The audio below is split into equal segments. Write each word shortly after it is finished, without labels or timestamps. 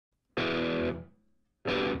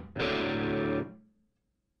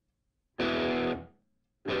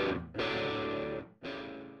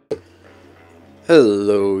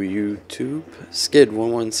Hello YouTube, SKID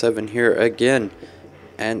 01 here again,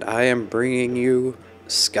 and I am bringing you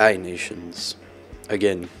SkyNations.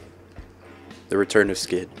 Again, the return of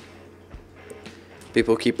SKID.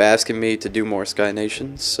 People keep asking me to do more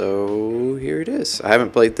SkyNations, so here it is. I haven't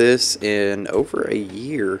played this in over a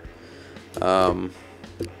year,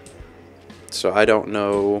 so I don't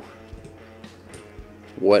know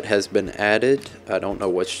what has been added. I don't know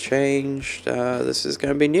what's changed. This is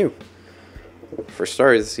going to be new. For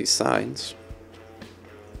starters, these signs,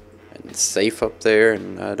 and it's safe up there,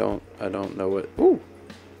 and I don't know what. Ooh,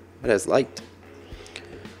 it has light.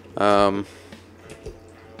 I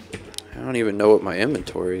don't even know what my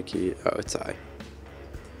inventory key. Oh, it's I.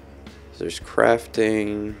 So there's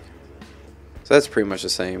crafting. So that's pretty much the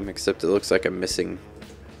same, except it looks like I'm missing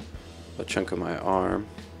a chunk of my arm.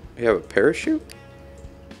 We have a parachute.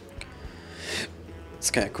 It's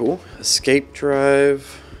kind of cool. Escape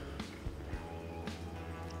drive.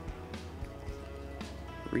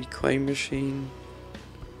 Reclaim machine.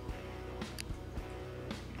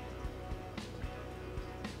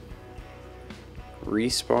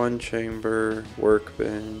 Respawn chamber.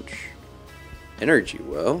 Workbench. Energy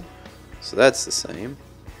well. So that's the same.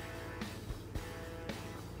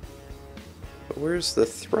 But where's the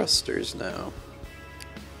thrusters now?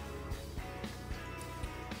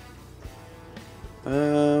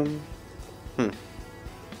 Alright,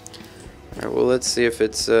 well, let's see if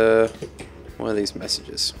it's one of these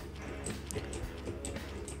messages.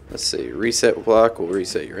 Let's see, reset block will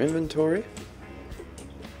reset your inventory.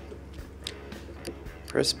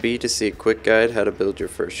 Press B to see a quick guide how to build your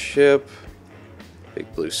first ship.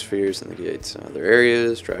 Big blue spheres indicates other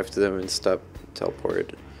areas. Drive to them and stop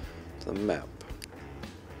teleported to the map.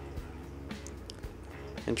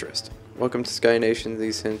 Interesting. Welcome to SkyNations.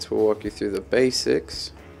 These hints will walk you through the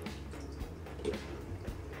basics.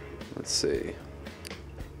 Let's see.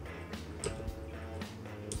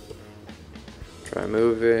 Try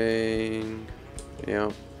moving.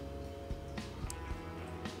 Yep.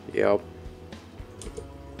 Yep.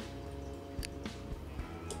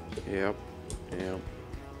 Yep. Yep.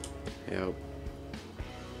 Yep.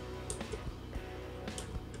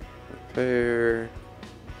 Repair.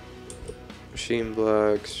 Machine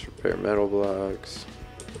blocks. Repair metal blocks.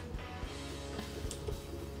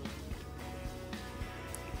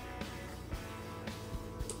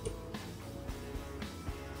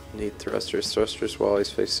 Need thrusters. Thrusters will always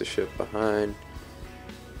face the ship behind.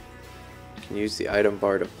 You can use the item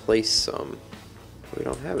bar to place some. We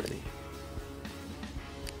don't have any.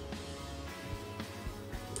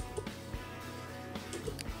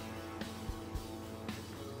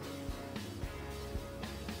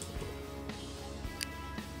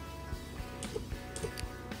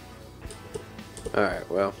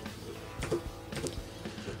 Alright, well,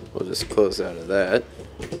 we'll just close out of that.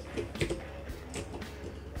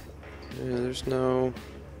 Yeah, there's no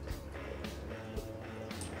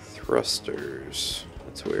thrusters.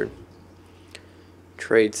 That's weird.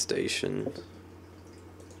 Trade station.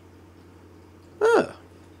 Ah,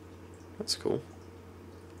 that's cool.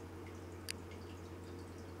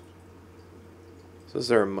 So is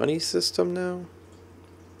there a money system now?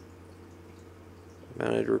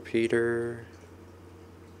 Mounted repeater.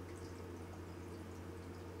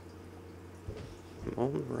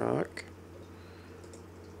 Molten rock.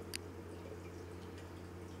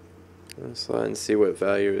 Let's slide and see what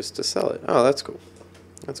value is to sell it. Oh, that's cool.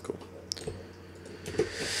 That's cool.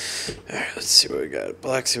 Alright, let's see what we got.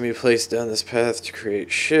 Blocks can be placed down this path to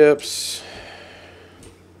create ships.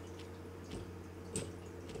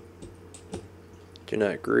 Do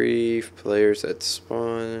not grieve. Players at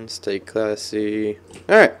spawn. Stay classy.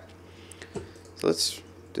 Alright. So let's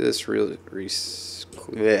do this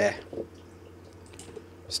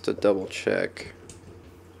just to double check.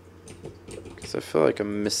 Because I feel like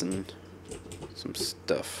I'm missing some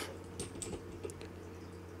stuff.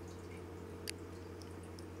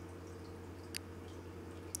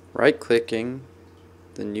 Right-clicking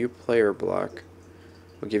the new player block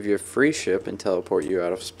will give you a free ship and teleport you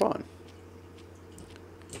out of spawn.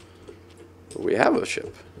 But we have a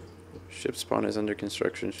ship. Ship spawn is under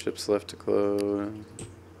construction. Ships left to close.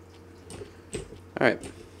 Alright.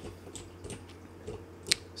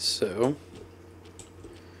 So,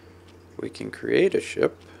 we can create a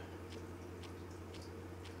ship.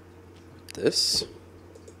 This.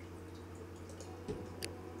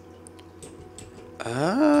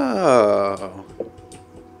 Oh.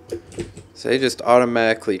 So they just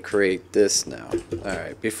automatically create this now.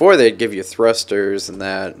 Alright, before they'd give you thrusters and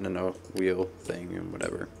that and a wheel thing and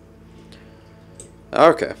whatever.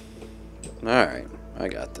 Okay. Alright, I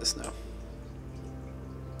got this now.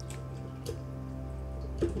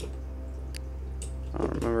 I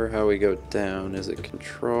don't remember how we go down. Is it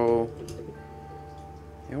control?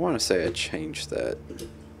 I want to say I changed that.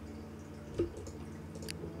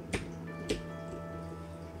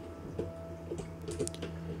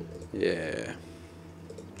 Yeah.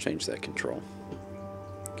 Change that control.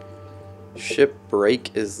 Ship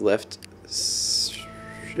brake is left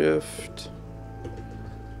shift.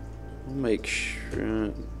 We'll make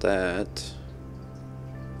sure that.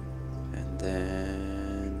 And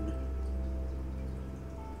then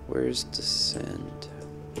where's descend?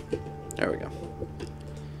 There we go.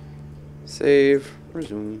 Save,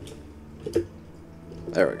 resume.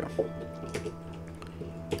 There we go.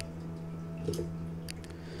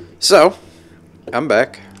 So, I'm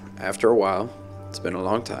back after a while. It's been a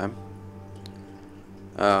long time.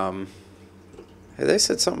 Hey, they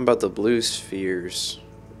said something about the blue spheres.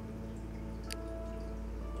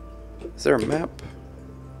 Is there a map?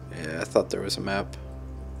 Yeah, I thought there was a map.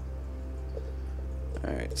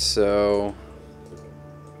 Alright, so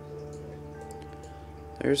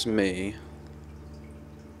there's me.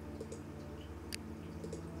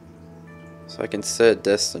 So I can set a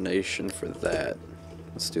destination for that.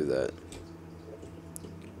 Let's do that.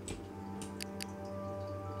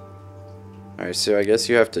 Alright, so I guess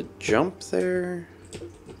you have to jump there?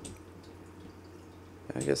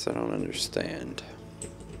 I guess I don't understand.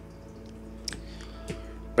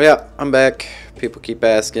 But yeah, I'm back. People keep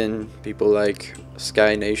asking. People like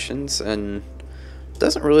SkyNations, and it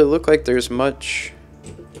doesn't really look like there's much.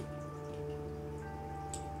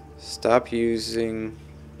 Stop using.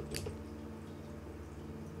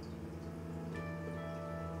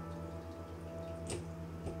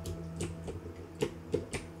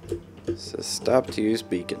 Says stop to use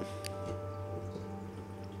beacon.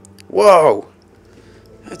 Whoa,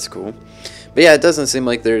 that's cool. But yeah, it doesn't seem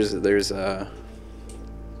like there's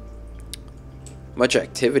much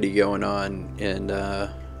activity going on in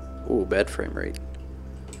ooh, bad frame rate.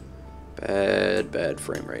 Bad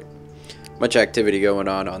frame rate. Much activity going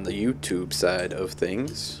on the YouTube side of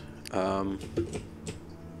things. So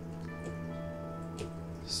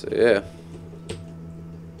yeah.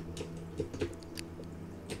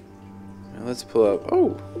 Now let's pull up.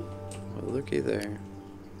 Oh, well, looky there.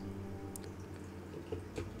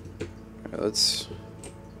 All right, let's.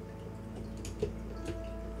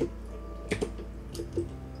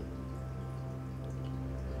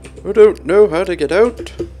 I don't know how to get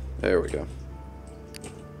out. There we go.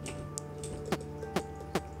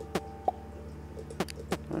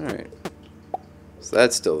 Alright. So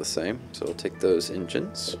that's still the same. So we'll take those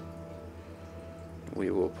engines.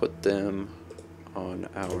 We will put them on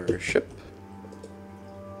our ship.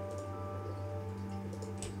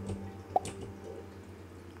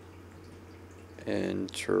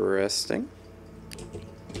 Interesting.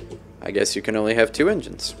 I guess you can only have 2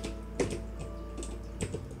 engines.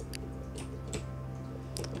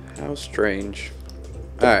 How strange.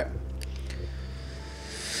 Alright.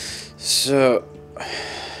 So,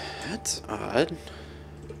 that's odd.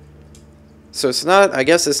 So it's not, I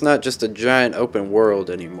guess it's not just a giant open world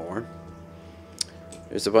anymore.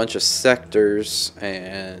 There's a bunch of sectors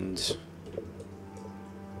and...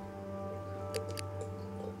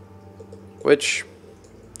 which,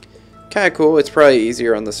 kind of cool. It's probably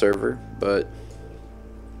easier on the server, but...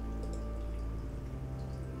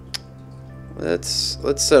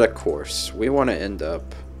 Let's set a course. We want to end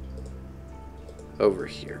up over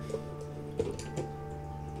here.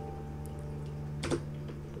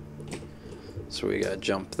 So we gotta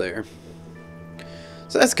jump there.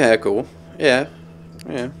 So that's kind of cool. Yeah.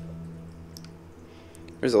 Yeah.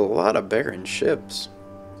 There's a lot of barren ships.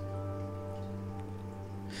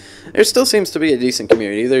 There still seems to be a decent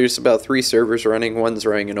community. There's about 3 servers running. One's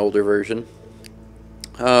running an older version.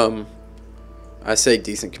 I say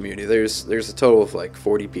decent community. There's a total of like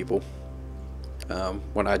 40 people.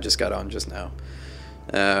 When I just got on just now.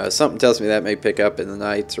 Something tells me that may pick up in the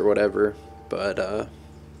nights or whatever. But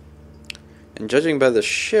and judging by the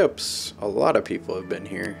ships, a lot of people have been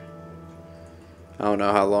here. I don't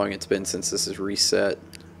know how long it's been since this is reset.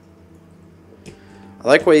 I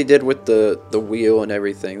like what he did with the wheel and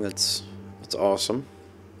everything. That's awesome.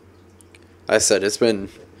 I said it's been.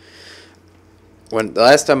 When the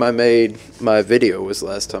last time I made my video was the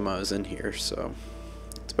last time I was in here, so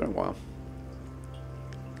it's been a while.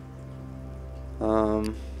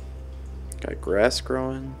 Got grass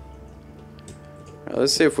growing. All right,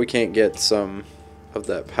 let's see if we can't get some of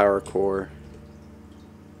that power core.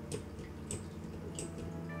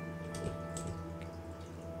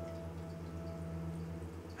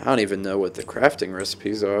 I don't even know what the crafting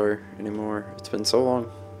recipes are anymore. It's been so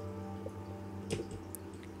long.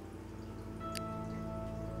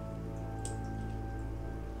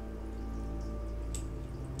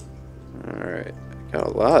 Got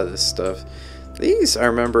a lot of this stuff. These, I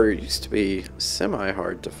remember, used to be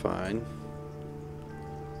semi-hard to find.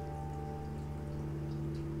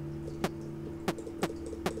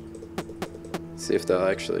 See if they'll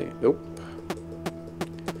actually... Nope.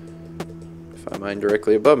 If I mine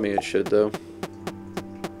directly above me, it should, though.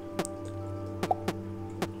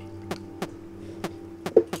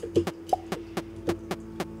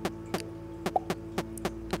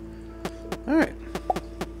 Alright.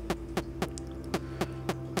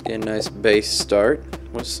 Get a nice base start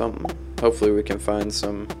with something. Hopefully we can find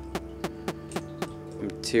some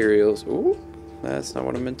materials. Ooh, that's not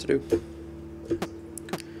what I meant to do.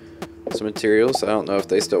 Some materials. I don't know if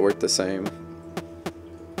they still work the same.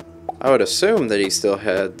 I would assume that he still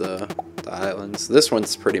had the islands. This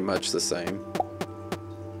one's pretty much the same.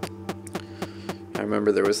 I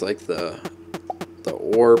remember there was like the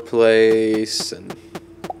ore place and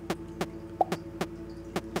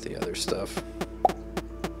the other stuff.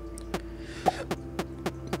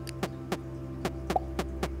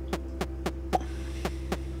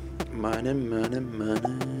 Mining.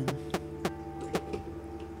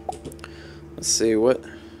 Let's see what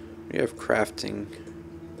we have. Crafting.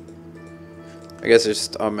 I guess it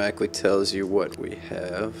just automatically tells you what we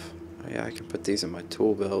have. Oh, yeah, I can put these in my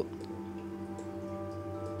tool belt.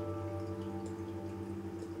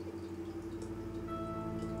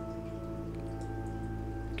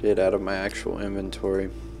 Get out of my actual inventory.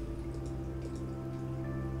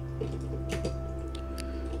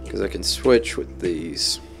 Because I can switch with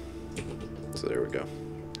these. So there we go.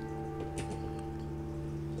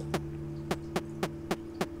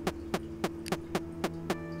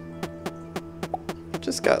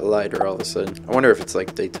 Just got lighter all of a sudden. I wonder if it's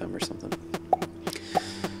like daytime or something.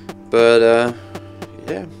 But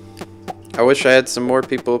yeah. I wish I had some more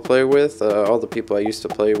people to play with. All the people I used to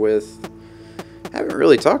play with, I haven't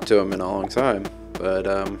really talked to them in a long time. But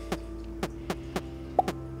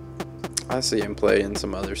I see him playing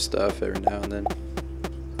some other stuff every now and then.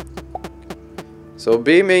 So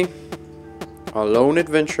be me, a lone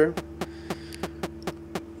adventure.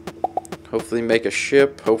 Hopefully make a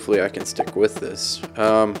ship. Hopefully I can stick with this.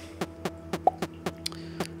 I've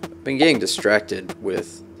been getting distracted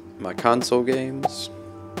with my console games,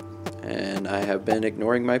 and I have been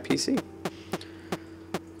ignoring my PC.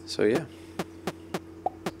 So yeah.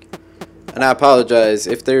 And I apologize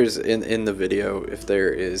if there's in the video, if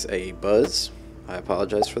there is a buzz. I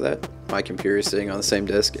apologize for that. My computer is sitting on the same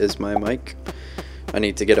desk as my mic. I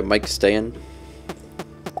need to get a mic stand.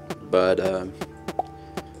 But I'm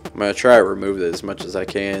going to try to remove it as much as I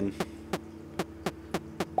can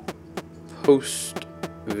post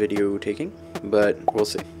video taking, but we'll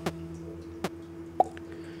see.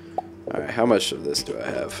 Alright, how much of this do I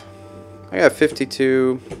have? I got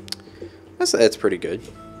 52. That's pretty good.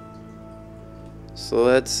 So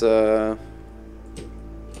let's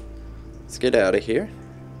get out of here.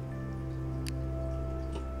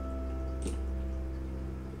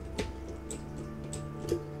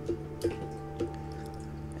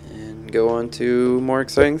 And go on to more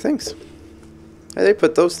exciting things. Hey, they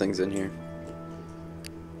put those things in here.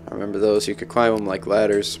 I remember those. You could climb them like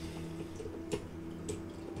ladders.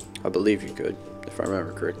 I believe you could, if I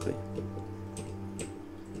remember correctly.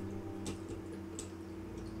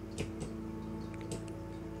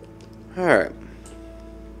 Alright.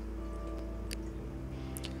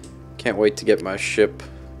 Can't wait to get my ship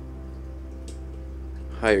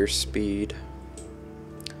higher speed.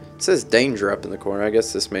 It says danger up in the corner. I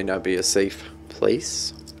guess this may not be a safe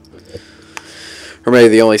place. Or maybe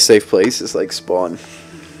the only safe place is like spawn.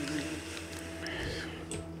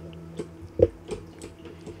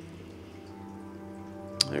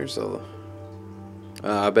 There's a...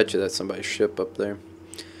 I bet you that's somebody's ship up there.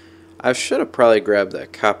 I should have probably grabbed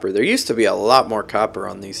that copper. There used to be a lot more copper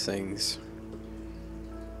on these things.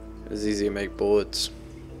 It was easy to make bullets.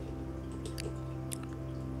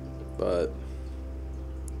 But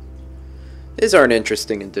these are an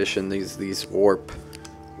interesting addition, these warp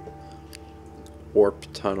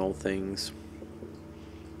tunnel things.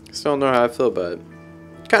 Still don't know how I feel about it.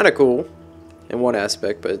 Kind of cool in one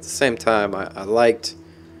aspect, but at the same time I liked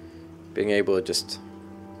being able to just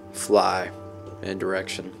fly in a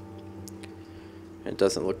direction. It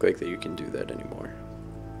doesn't look like that you can do that anymore.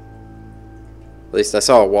 At least I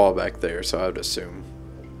saw a wall back there, so I would assume.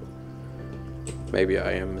 Maybe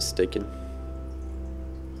I am mistaken.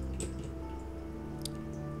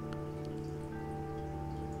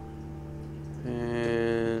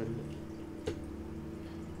 And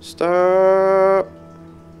stop.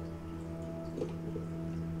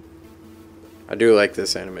 I do like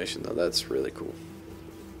this animation though. That's really cool.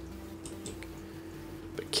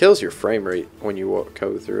 But kills your frame rate when you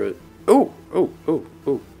go through it. Oh, oh, oh,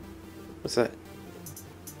 oh. What's that?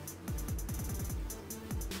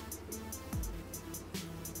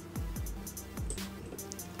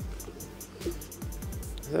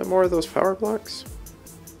 Is that more of those power blocks?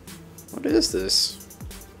 What is this?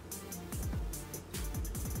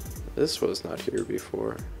 This was not here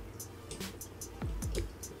before.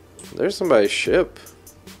 There's somebody's ship.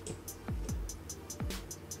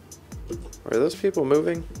 Are those people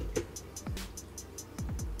moving?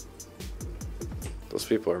 Those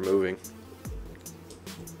people are moving.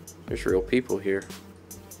 There's real people here.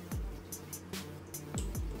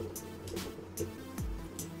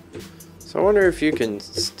 So I wonder if you can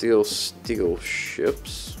steal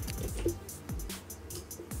ships.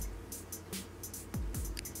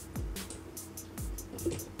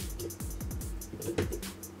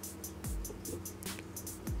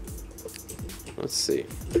 Let's see.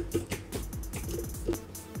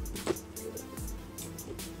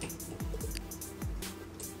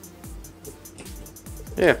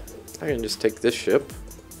 Yeah, I can just take this ship.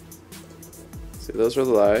 See, those are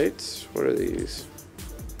the lights. What are these?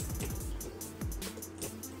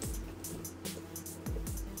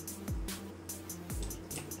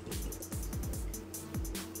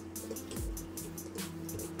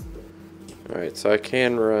 Alright, so I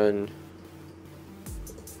can run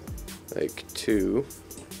like 2.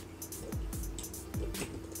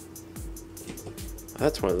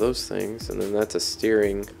 That's one of those things, and then that's a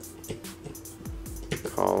steering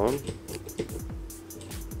column.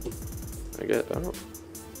 I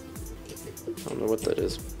don't know what that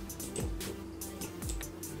is.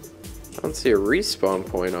 I don't see a respawn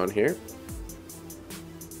point on here.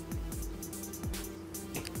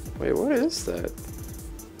 Wait, what is that?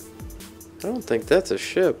 I don't think that's a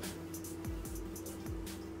ship.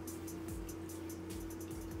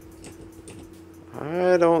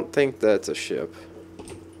 I don't think that's a ship.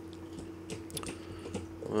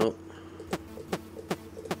 Well,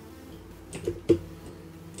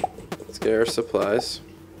 let's get our supplies.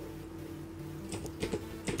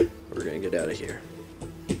 We're gonna get out of here.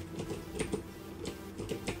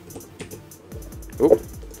 Oh.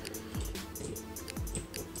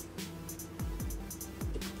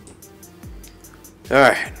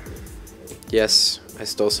 Alright. Yes, I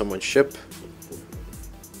stole someone's ship.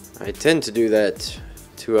 I tend to do that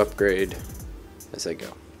to upgrade as I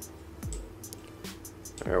go.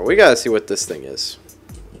 Alright, we gotta see what this thing is.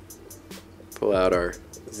 Pull out our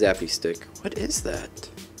zappy stick. What is that?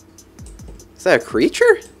 Is that a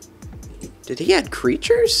creature? Did he add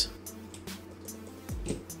creatures?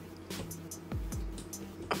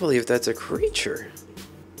 I believe that's a creature.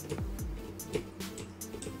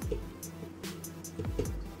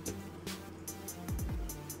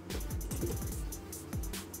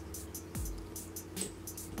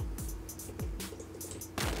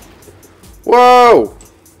 Whoa!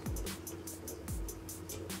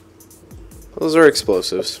 Those are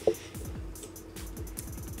explosives.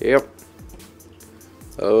 Yep.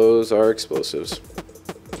 Those are explosives.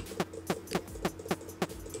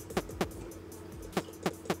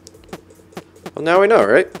 Well, now we know,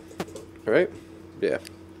 right? Right? Yeah.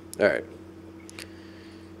 Alright.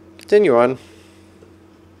 Continue on.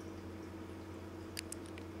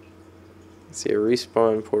 I see a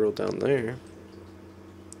respawn portal down there.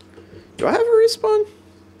 Do I have a respawn?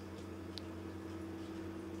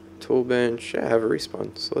 Tool bench. Yeah, I have a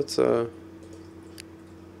respawn. So let's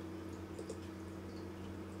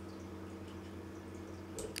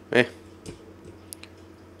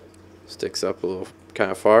sticks up a little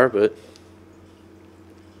kind of far, but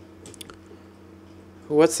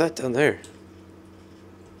what's that down there?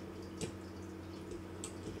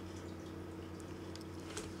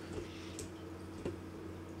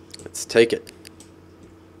 Let's take it.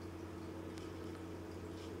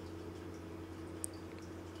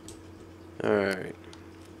 Alright.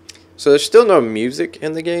 So there's still no music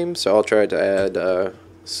in the game, so I'll try to add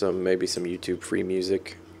maybe some YouTube free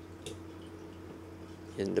music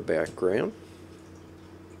in the background.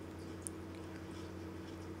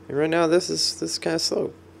 And right now this is kind of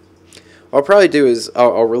slow. What I'll probably do is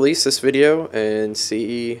I'll release this video and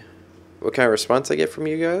see what kind of response I get from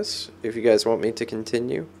you guys. If you guys want me to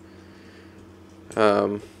continue,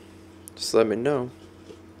 just let me know,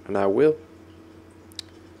 and I will.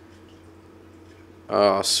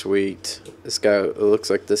 Oh, sweet. This guy, it looks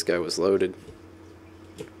like this guy was loaded.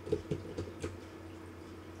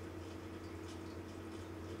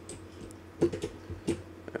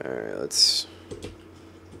 Alright, let's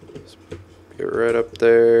get right up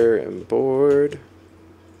there and board.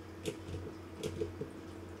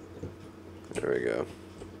 There we go.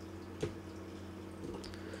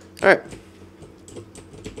 Alright.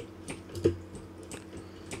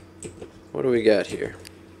 What do we got here?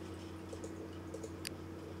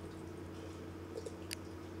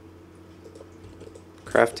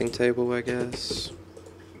 Crafting table, I guess.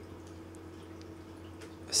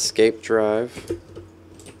 Escape drive.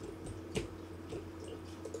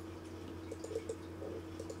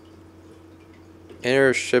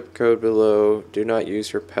 Enter ship code below. Do not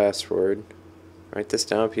use your password. Write this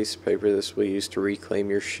down on a piece of paper. This will be used to reclaim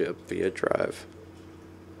your ship via drive.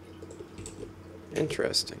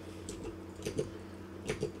 Interesting.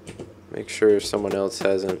 Make sure someone else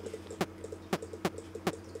hasn't.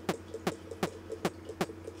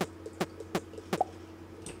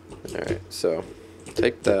 Alright, so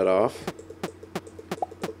take that off.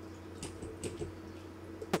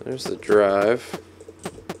 There's the drive.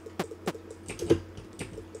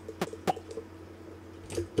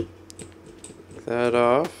 Take that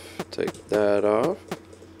off. Take that off.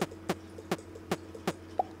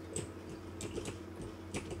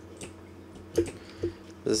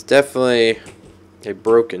 This is definitely a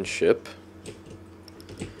broken ship.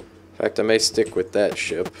 In fact, I may stick with that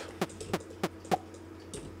ship.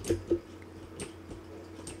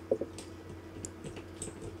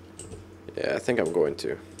 Yeah, I think I'm going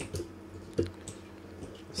to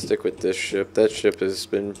stick with this ship. That ship has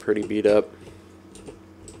been pretty beat up.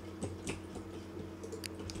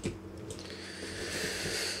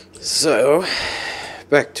 So,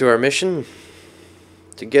 back to our mission.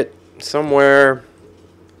 To get somewhere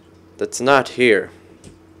that's not here.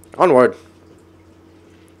 Onward!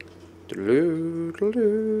 Yeah,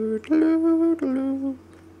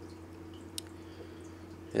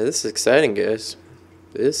 this is exciting, guys.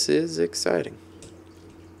 This is exciting.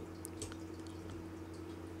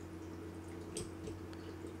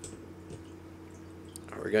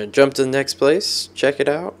 We're gonna jump to the next place, check it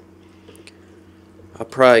out. I'll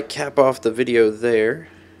probably cap off the video there,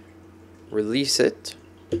 release it,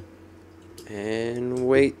 and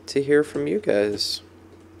wait to hear from you guys.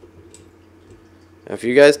 Now, if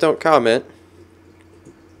you guys don't comment,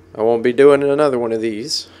 I won't be doing another one of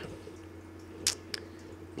these.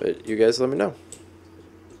 But you guys let me know.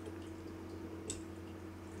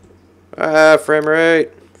 Ah, frame rate.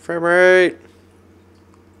 Frame rate.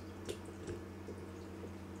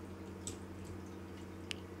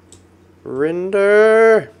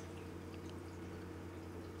 Render.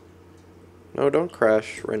 No, don't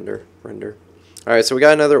crash. Render. Render. Alright, so we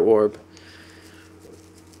got another orb.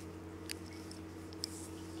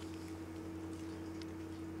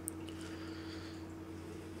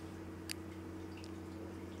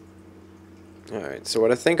 Alright, so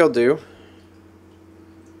what I think I'll do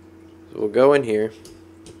is we'll go in here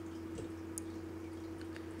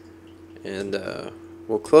and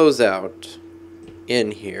we'll close out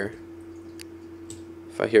in here.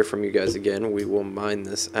 If I hear from you guys again, we will mine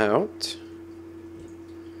this out.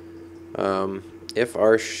 If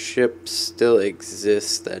our ship still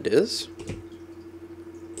exists, that is.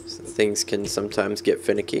 So things can sometimes get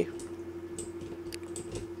finicky.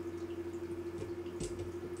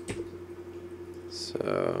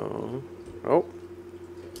 So, oh,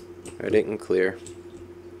 I didn't clear.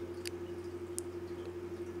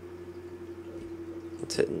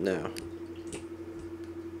 What's hitting now?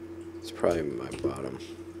 It's probably my bottom.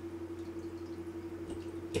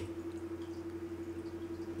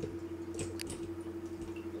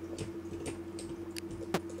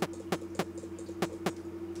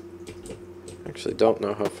 Actually, don't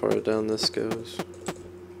know how far down this goes,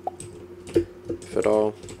 if at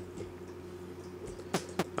all.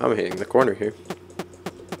 I'm hitting the corner here.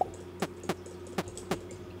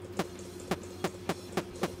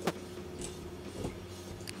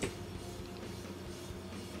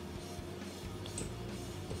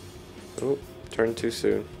 Oh, turned too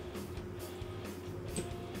soon.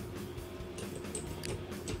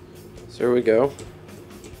 So there we go.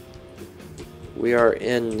 We are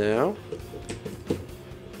in now.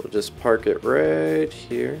 We'll just park it right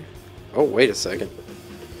here. Oh, wait a second.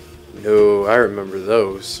 No, I remember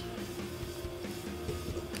those.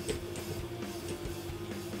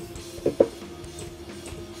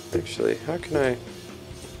 Actually, how can I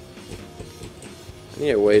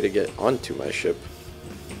need a way to get onto my ship.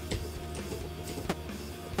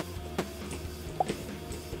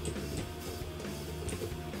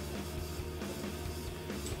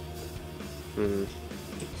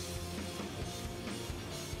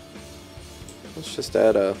 Let's just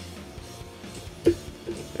add a... There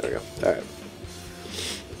we go. Alright.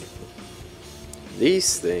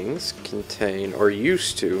 These things contain, or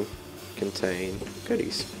used to contain,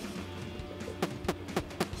 goodies.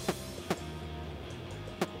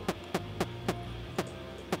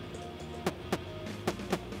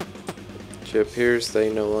 which it appears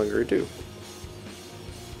they no longer do.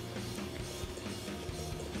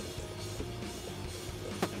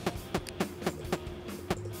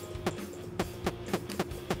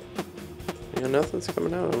 Yeah, nothing's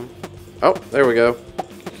coming out of them. Oh, there we go.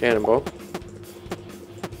 Cannonball.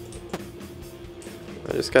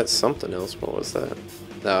 I just got something else. What was that?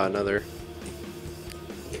 No, another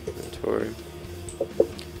inventory.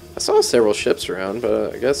 I saw several ships around,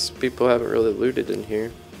 but I guess people haven't really looted in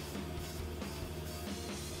here.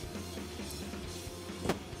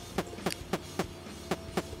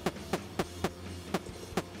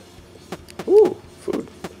 Ooh, food.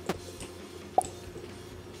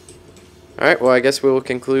 Alright, well, I guess we will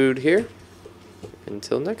conclude here.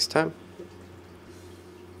 Until next time.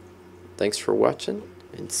 Thanks for watching,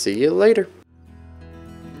 and see you later.